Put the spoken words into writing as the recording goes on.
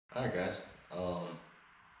Alright guys,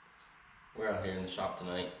 we're out here in the shop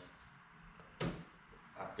tonight.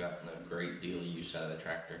 I've gotten a great deal of use out of the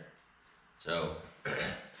tractor. So,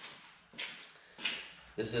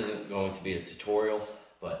 this isn't going to be a tutorial,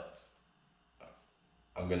 but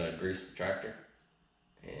I'm gonna grease the tractor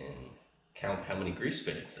and count how many grease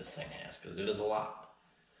fittings this thing has, because it is a lot.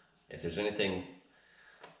 If there's anything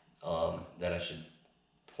that I should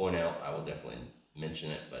point out, I will definitely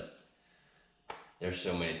mention it, but there's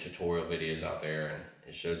so many tutorial videos out there, and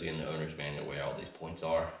it shows you in the owner's manual where all these points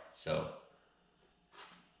are. So,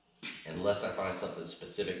 unless I find something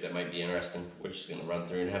specific that might be interesting, we're just gonna run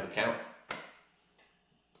through and have a count.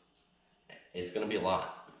 It's gonna be a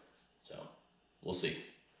lot, so we'll see.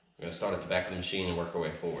 We're gonna start at the back of the machine and work our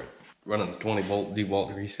way forward. Running the 20-volt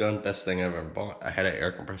DeWalt grease gun, best thing I've ever bought. I had an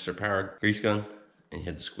air compressor powered grease gun, and you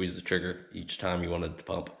had to squeeze the trigger each time you wanted to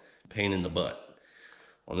pump. Pain in the butt.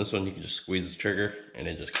 On this one, you can just squeeze the trigger and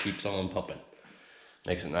it just keeps on pumping.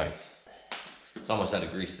 Makes it nice. It's almost out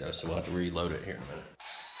of grease though, so we'll have to reload it here in a minute.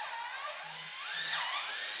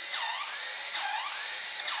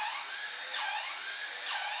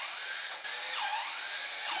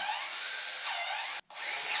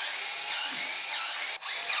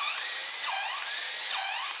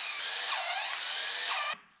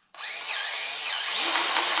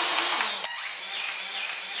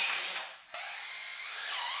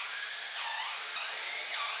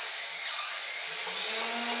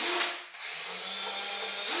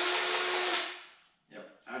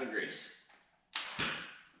 Out of grease.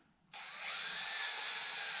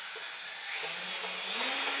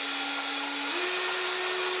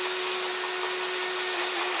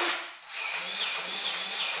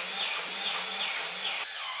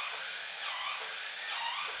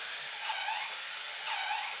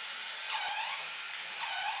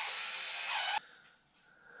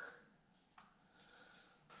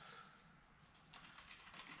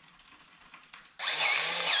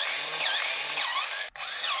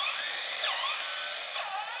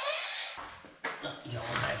 You got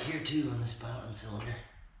one back here too on this bottom cylinder.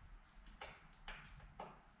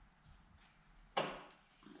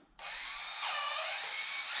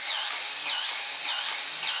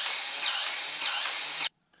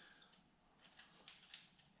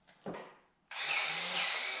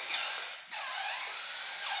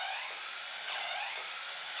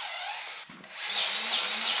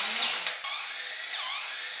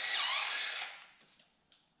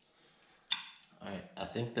 Alright, I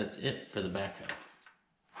think that's it for the backhoe.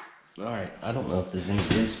 Alright, I don't know if there's any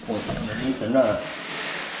grease points underneath or not.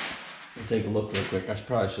 We'll take a look real quick. I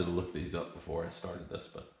probably should have looked these up before I started this,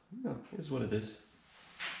 but you know, here's what it is.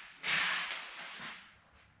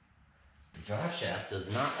 The drive shaft does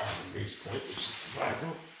not have a grease point, which is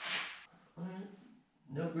surprising. Alright,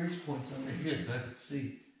 no grease points under here that I could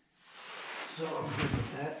see. So I'm good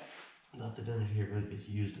with that. Nothing under here really gets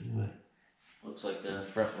used anyway. Looks like the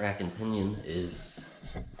front rack and pinion is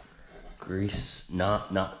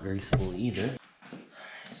not greasable either. Alright,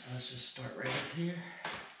 so let's just start right up here.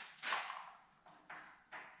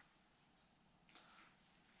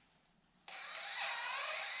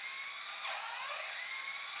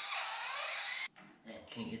 Man,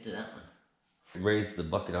 can't get to that one. Raise the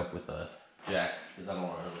bucket up with a jack because I don't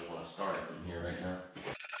really want to start it from here right now.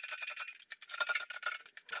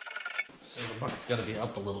 So the bucket's got to be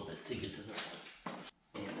up a little bit to get to this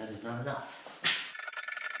one. And that is not enough.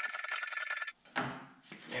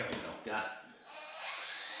 There we go, got it.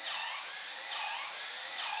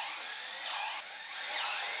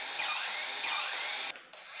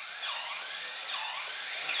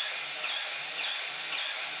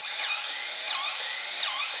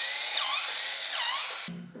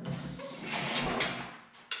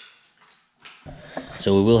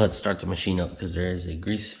 So we will have to start the machine up because there is a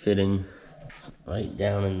grease fitting right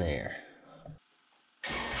down in there.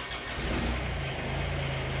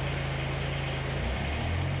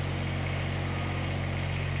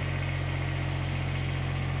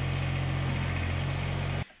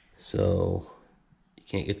 So you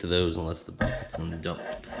can't get to those unless the bucket's in the dump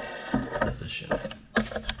position.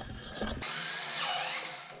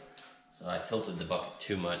 So I tilted the bucket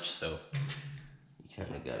too much, so you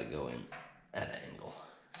kind of got to go in at an angle.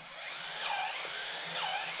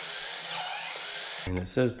 And it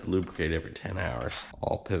says to lubricate every 10 hours.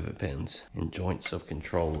 All pivot pins and joints of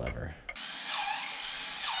control lever.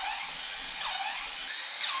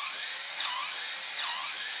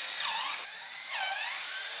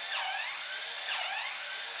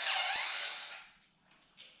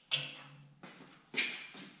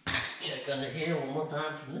 Check under here one more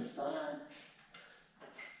time from this side.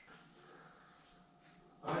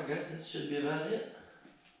 Alright guys, that should be about it.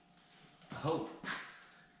 hope.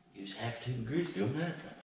 Use half tube of grease doing that.